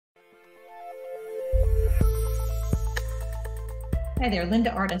Hi there, Linda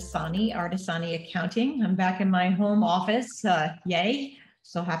Artisani Accounting. I'm back in my home office. Yay.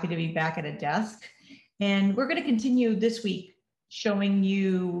 So happy to be back at a desk. And we're going to continue this week showing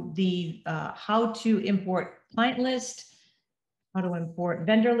you the how to import client list, how to import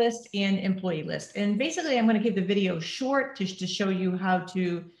vendor list and employee list. And basically, I'm going to keep the video short just to show you how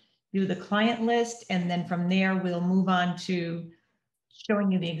to do the client list. And then from there, we'll move on to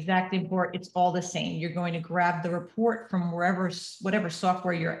showing you the exact import. It's all the same. You're going to grab the report from whatever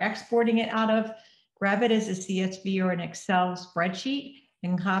software you're exporting it out of, grab it as a CSV or an Excel spreadsheet,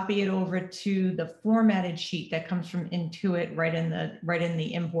 and copy it over to the formatted sheet that comes from Intuit right in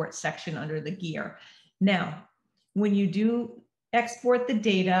the import section under the gear. Now, when you do export the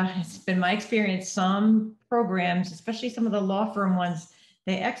data, it's been my experience, some programs, especially some of the law firm ones,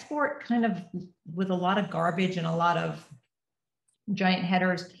 they export kind of with a lot of garbage and a lot of giant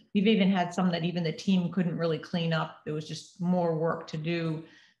headers. We've even had some that even the team couldn't really clean up. It was just more work to do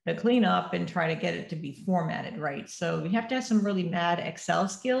the cleanup and try to get it to be formatted right. So we have to have some really mad Excel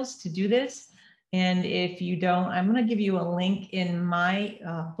skills to do this. And if you don't, I'm going to give you a link in my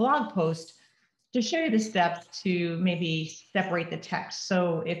blog post to show you the steps to maybe separate the text.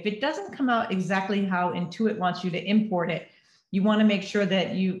 So if it doesn't come out exactly how Intuit wants you to import it, you want to make sure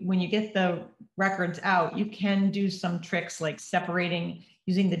that when you get the records out, you can do some tricks like separating,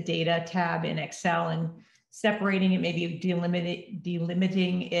 using the data tab in Excel and separating it, maybe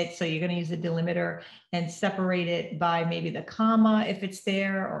delimiting it. So you're going to use a delimiter and separate it by maybe the comma if it's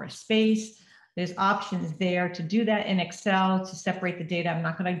there or a space. There's options there to do that in Excel to separate the data. I'm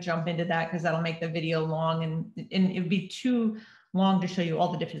not going to jump into that because that'll make the video long and it would be too long to show you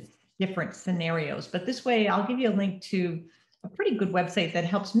all the different scenarios. But this way, I'll give you a link to a pretty good website that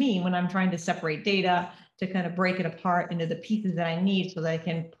helps me when I'm trying to separate data to kind of break it apart into the pieces that I need so that I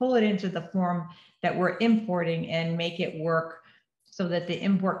can pull it into the form that we're importing and make it work so that the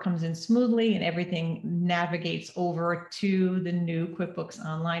import comes in smoothly and everything navigates over to the new QuickBooks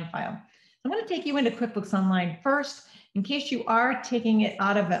Online file. I'm going to take you into QuickBooks Online first. In case you are taking it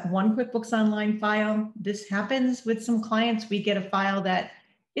out of one QuickBooks Online file, this happens with some clients. We get a file that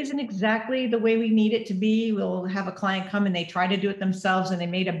isn't exactly the way we need it to be. We'll have a client come and they try to do it themselves and they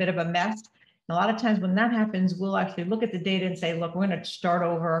made a bit of a mess. And a lot of times when that happens, we'll actually look at the data and say, look, we're going to start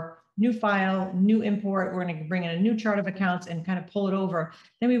over, new file, new import. We're going to bring in a new chart of accounts and kind of pull it over.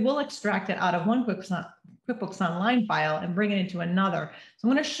 Then we will extract it out of one QuickBooks Online file and bring it into another. So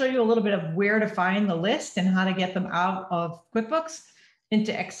I'm going to show you a little bit of where to find the list and how to get them out of QuickBooks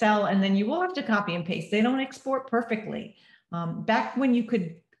into Excel. And then you will have to copy and paste. They don't export perfectly. Back when you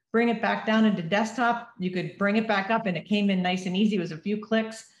could bring it back down into desktop, you could bring it back up and it came in nice and easy. It was a few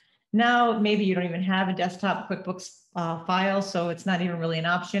clicks. Now, maybe you don't even have a desktop QuickBooks file, so it's not even really an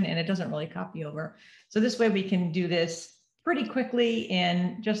option and it doesn't really copy over. So this way we can do this pretty quickly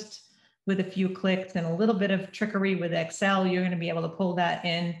and just with a few clicks and a little bit of trickery with Excel, you're going to be able to pull that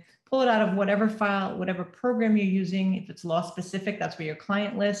in, pull it out of whatever file, whatever program you're using. If it's law specific, that's where your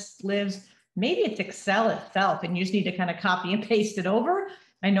client list lives. Maybe it's Excel itself and you just need to kind of copy and paste it over.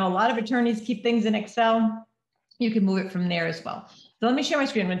 I know a lot of attorneys keep things in Excel. You can move it from there as well. So let me share my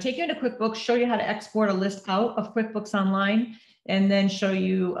screen. I'm going to take you into QuickBooks, show you how to export a list out of QuickBooks Online, and then show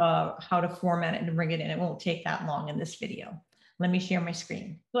you how to format it and bring it in. It won't take that long in this video. Let me share my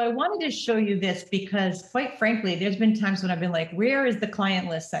screen. So I wanted to show you this because quite frankly, there's been times when I've been like, where is the client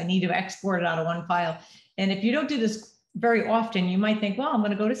list? I need to export it out of one file. And if you don't do this very often, you might think, well, I'm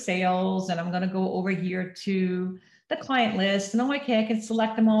going to go to sales and I'm going to go over here to the client list. And oh, okay, I can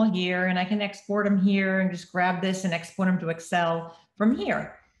select them all here and I can export them here and just grab this and export them to Excel from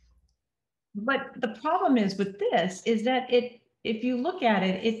here. But the problem is with this is that if you look at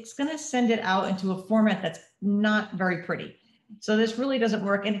it, it's going to send it out into a format that's not very pretty. So this really doesn't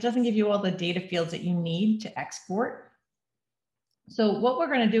work and it doesn't give you all the data fields that you need to export. So what we're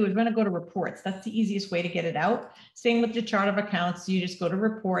going to do is we're going to go to reports. That's the easiest way to get it out. Same with the chart of accounts. You just go to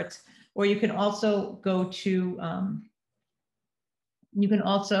reports, or you can also go to,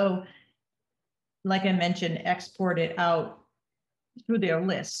 like I mentioned, export it out through their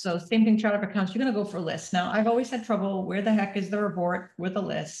list. So same thing, chart of accounts, you're going to go for lists. Now I've always had trouble. Where the heck is the report with a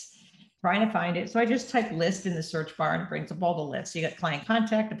list? Trying to find it. So I just type list in the search bar and it brings up all the lists. So you got client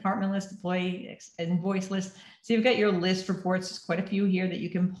contact, department list, employee, invoice list. So you've got your list reports. There's quite a few here that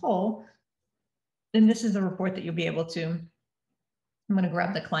you can pull. And this is a report that you'll be able to, I'm going to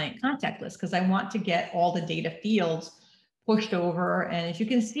grab the client contact list because I want to get all the data fields pushed over. And as you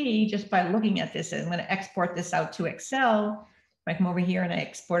can see, just by looking at this, I'm going to export this out to Excel. If I come over here and I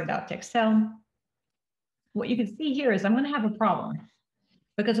export it out to Excel, what you can see here is I'm going to have a problem.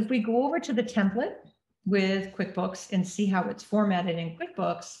 Because if we go over to the template with QuickBooks and see how it's formatted in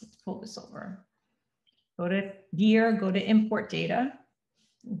QuickBooks, let's pull this over. Go to Gear, go to Import Data,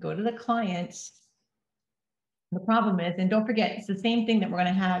 go to the clients. The problem is, and don't forget, it's the same thing that we're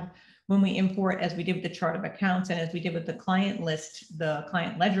going to have when we import as we did with the chart of accounts and as we did with the client list, the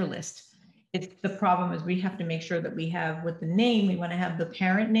client ledger list. It's the problem is we have to make sure that we have with the name, we want to have the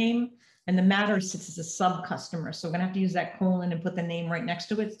parent name, and the matter sits as a sub customer. So we're going to have to use that colon and put the name right next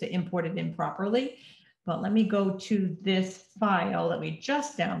to it to import it in properly. But let me go to this file that we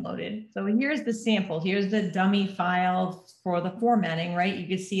just downloaded. So here's the sample. Here's the dummy file for the formatting, right? You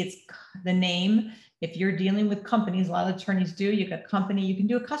can see it's the name. If you're dealing with companies, a lot of attorneys do, you got company, you can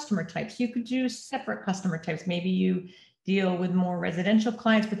do a customer types. You could do separate customer types. Maybe you deal with more residential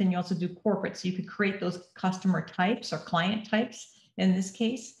clients, but then you also do corporate. So you could create those customer types or client types in this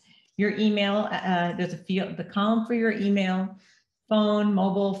case. Your email, there's a field, the column for your email, phone,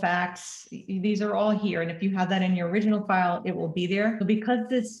 mobile, fax, these are all here. And if you have that in your original file, it will be there. So because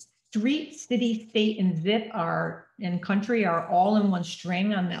this street, city, state, and zip and country are all in one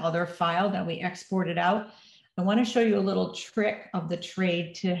string on the other file that we exported out, I want to show you a little trick of the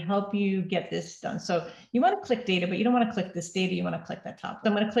trade to help you get this done. So you want to click data, but you don't want to click this data. You want to click that top. So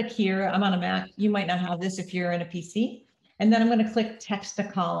I'm going to click here. I'm on a Mac. You might not have this if you're in a PC. And then I'm going to click text to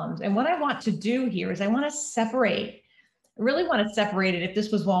columns. And what I want to do here is I want to separate. I really want to separate it. If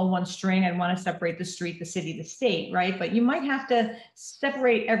this was all one string, I'd want to separate the street, the city, the state, right? But you might have to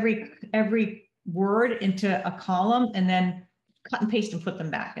separate every word into a column and then cut and paste and put them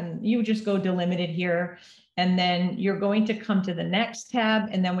back. And you just go delimited here. And then you're going to come to the next tab.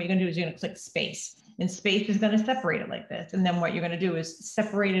 And then what you're going to do is you're going to click space. And space is going to separate it like this. And then what you're going to do is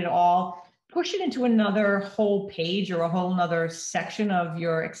separate it all, push it into another whole page or a whole nother section of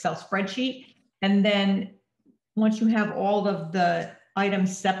your Excel spreadsheet. And then once you have all of the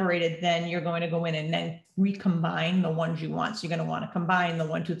items separated, then you're going to go in and then recombine the ones you want. So you're going to want to combine the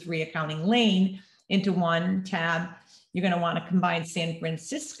 1, 2, 3 accounting lane into one tab. You're going to want to combine San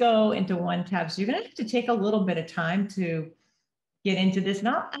Francisco into one tab. So you're going to have to take a little bit of time to get into this.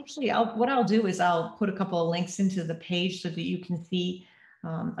 Now, actually, what I'll do is I'll put a couple of links into the page so that you can see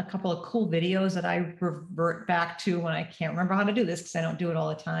a couple of cool videos that I revert back to when I can't remember how to do this because I don't do it all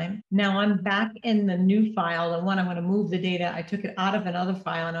the time. Now I'm back in the new file. The one I'm going to move the data. I took it out of another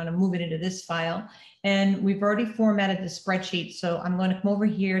file and I'm going to move it into this file. And we've already formatted the spreadsheet. So I'm going to come over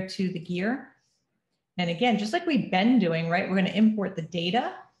here to the gear. And again, just like we've been doing, right? We're going to import the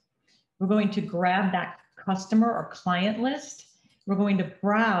data. We're going to grab that customer or client list. We're going to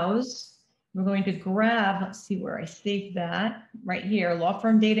browse. We're going to grab, let's see where I saved that, right here, law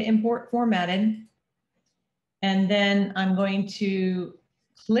firm data import formatted. And then I'm going to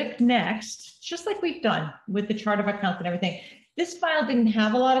click next, just like we've done with the chart of accounts and everything. This file didn't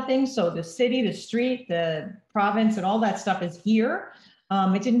have a lot of things. So the city, the street, the province, and all that stuff is here.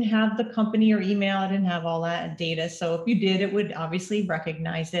 It didn't have the company or email. It didn't have all that data. So if you did, it would obviously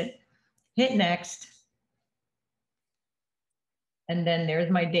recognize it. Hit next. And then there's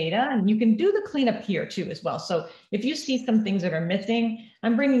my data, and you can do the cleanup here too as well. So if you see some things that are missing,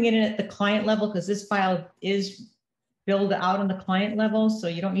 I'm bringing it in at the client level because this file is billed out on the client level. So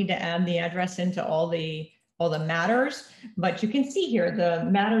you don't need to add the address into all the matters, but you can see here, the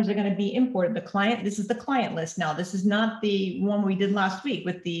matters are going to be imported. The client, this is the client list. Now, this is not the one we did last week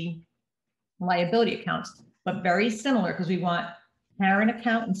with the liability accounts, but very similar because we want parent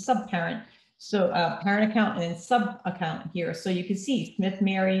account and sub-parent. So parent account and then sub account here. So you can see Smith,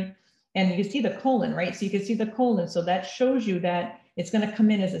 Mary, and you can see the colon, right? So you can see the colon. So that shows you that it's going to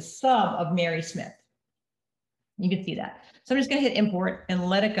come in as a sub of Mary Smith. You can see that. So I'm just going to hit import and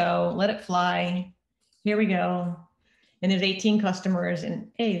let it go, let it fly. Here we go. And there's 18 customers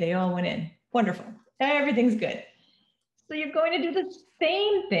and hey, they all went in. Wonderful. Everything's good. So you're going to do the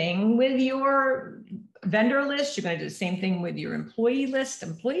same thing with your vendor list. You're going to do the same thing with your employee list.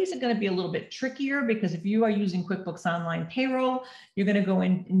 Employees are going to be a little bit trickier because if you are using QuickBooks Online Payroll, you're going to go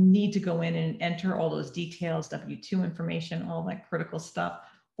in, need to go in and enter all those details, W-2 information, all that critical stuff.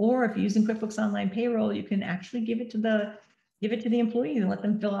 Or if you're using QuickBooks Online Payroll, you can actually give it to the employees and let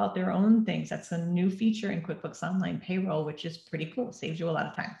them fill out their own things. That's a new feature in QuickBooks Online Payroll, which is pretty cool. Saves you a lot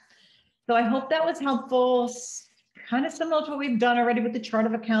of time. So I hope that was helpful. Kind of similar to what we've done already with the chart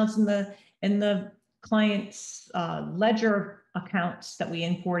of accounts and the client's ledger accounts that we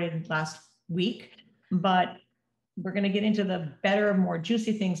imported last week. But we're going to get into the better, more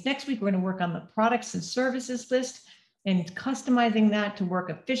juicy things next week. We're going to work on the products and services list and customizing that to work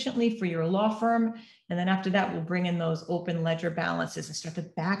efficiently for your law firm. And then after that, we'll bring in those open ledger balances and start to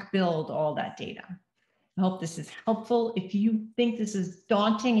back build all that data. I hope this is helpful. If you think this is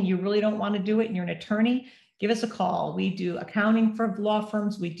daunting and you really don't want to do it and you're an attorney, give us a call. We do accounting for law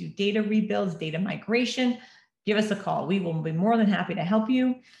firms. We do data rebuilds, data migration. Give us a call. We will be more than happy to help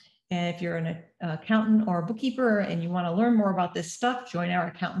you. And if you're an accountant or a bookkeeper and you want to learn more about this stuff, join our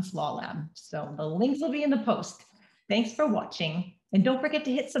Accountants Law Lab. So the links will be in the post. Thanks for watching. And don't forget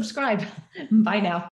to hit subscribe. Bye now.